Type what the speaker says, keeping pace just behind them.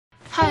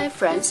Hi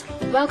friends,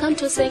 welcome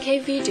to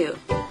CK Video.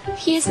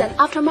 Here's an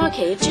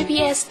aftermarket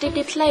GPS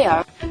DVD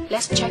player.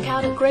 Let's check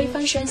out the great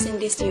functions in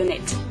this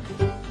unit.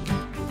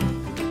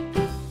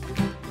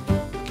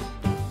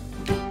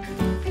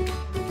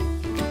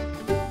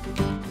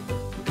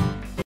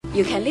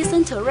 You can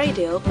listen to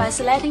radio by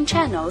selecting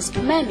channels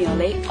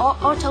manually or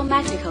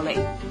automatically.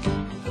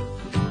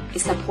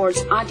 It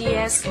supports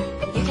RDS.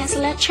 You can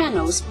select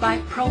channels by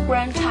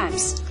program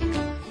types.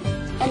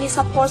 And it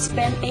supports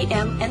band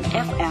AM and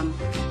FM.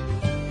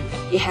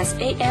 It has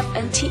AF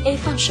and TA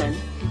function.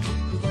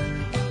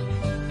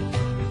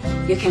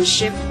 You can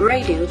shift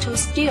radio to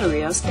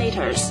stereo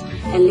status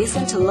and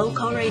listen to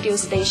local radio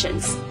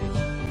stations.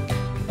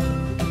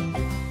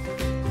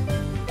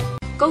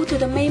 Go to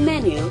the main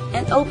menu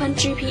and open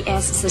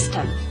GPS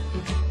system.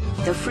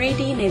 The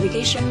 3D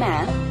navigation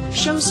map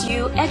shows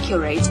you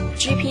accurate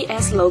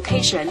GPS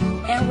location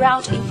and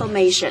route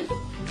information.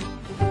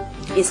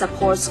 It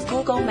supports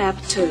Google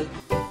Maps too.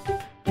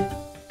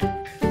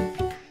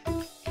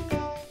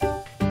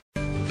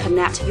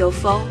 Connect your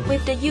phone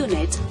with the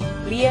unit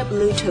via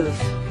Bluetooth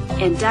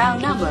and dial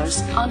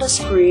numbers on the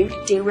screen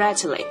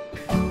directly.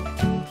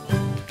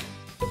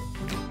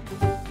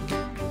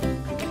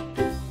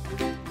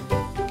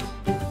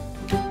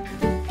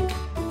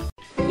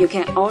 You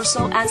can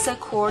also answer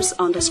calls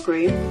on the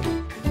screen.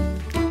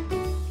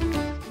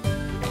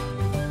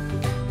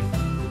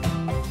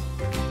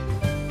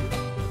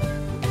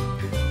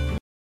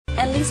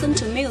 And listen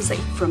to music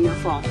from your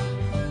phone.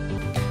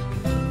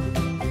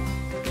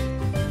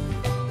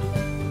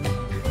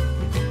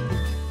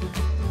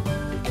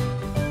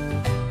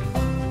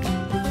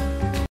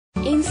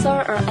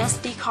 Insert an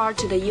SD card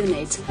to the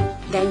unit,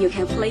 then you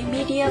can play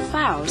media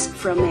files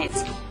from it.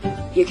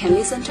 You can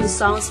listen to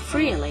songs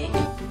freely.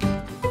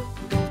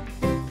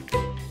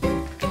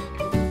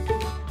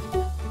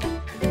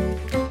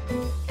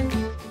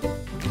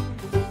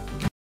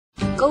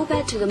 Go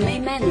back to the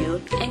main menu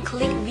and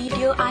click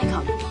video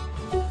icon.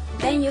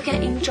 Then you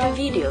can enjoy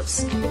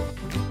videos.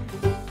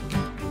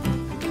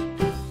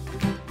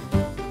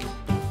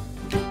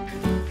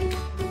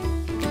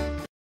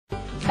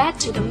 Back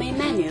to the main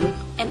menu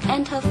and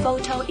enter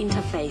photo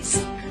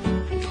interface.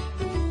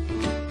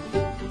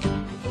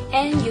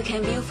 And you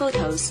can view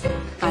photos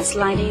by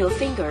sliding your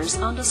fingers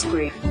on the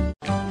screen.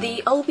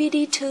 The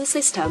OBD2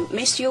 system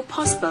makes it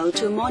possible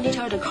to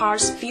monitor the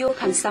car's fuel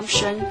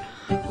consumption,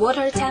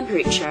 water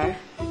temperature,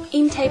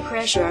 intake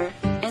pressure,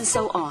 and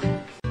so on.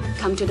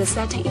 Come to the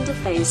setting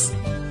interface.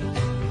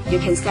 You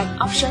can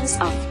set options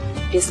of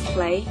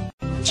display,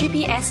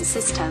 GPS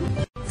system,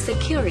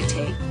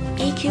 security,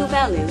 EQ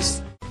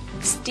values,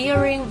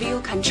 steering wheel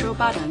control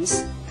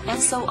buttons,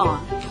 and so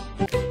on.